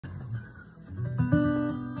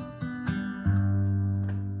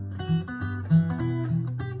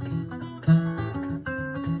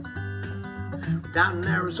Down in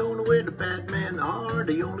Arizona where the bad men are,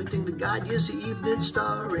 the only thing to guide you is the evening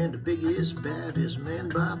star. And the biggest, baddest man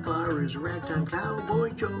by far is Ragtime Cowboy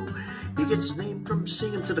Joe. He gets his name from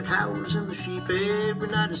singing to the cows and the sheep. Every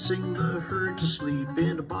night he sing the herd to sleep.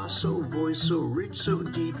 In a basso voice so rich, so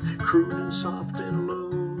deep, crooning soft and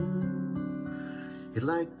low. He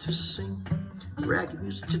liked to sing ragged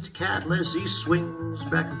music to the cattle as he swings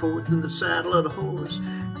back and forth in the saddle of the horse.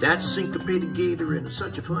 That syncopated gator and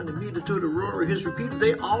such a funny meter to the roar of his repeater.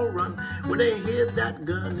 They all run when they hear that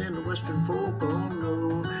gun, and the western folk all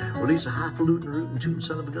know. Well, he's a highfalutin, rootin', tootin'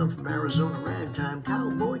 son of a gun from Arizona, Ragtime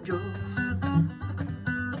Cowboy Joe.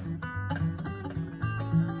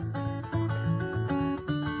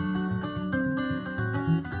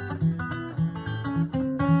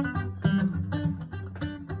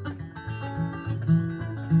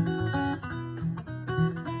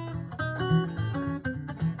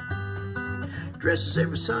 Dresses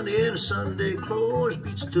every Sunday in a Sunday clothes,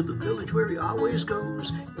 beats it to the village where he always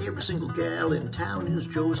goes. Every single gal in town is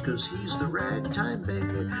Joe's, cause he's the ragtime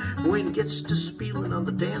bear. When he gets to spieling on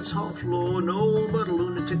the dance hall floor, no but a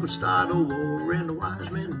lunatic would start a war. And the wise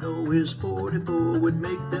men know his 44 would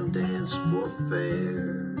make them dance for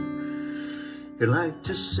fair. He liked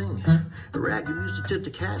to sing ragged music to the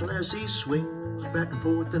cattle as he swings back and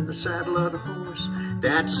forth in the saddle of the horse.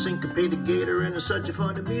 That's a syncopated gator and such a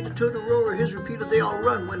funny meter to the roar of his repeater. They all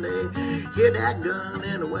run when they hear that gun,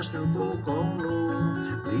 and the western folk all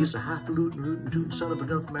know. He's a highfalutin, rootin', tootin' son of a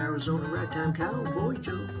gun from Arizona, Ragtime Cowboy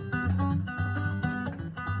Joe.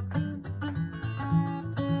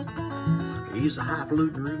 He's a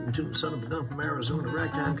highfalutin, rootin', tootin' son of a gun from Arizona,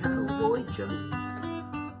 Ragtime Cowboy Joe.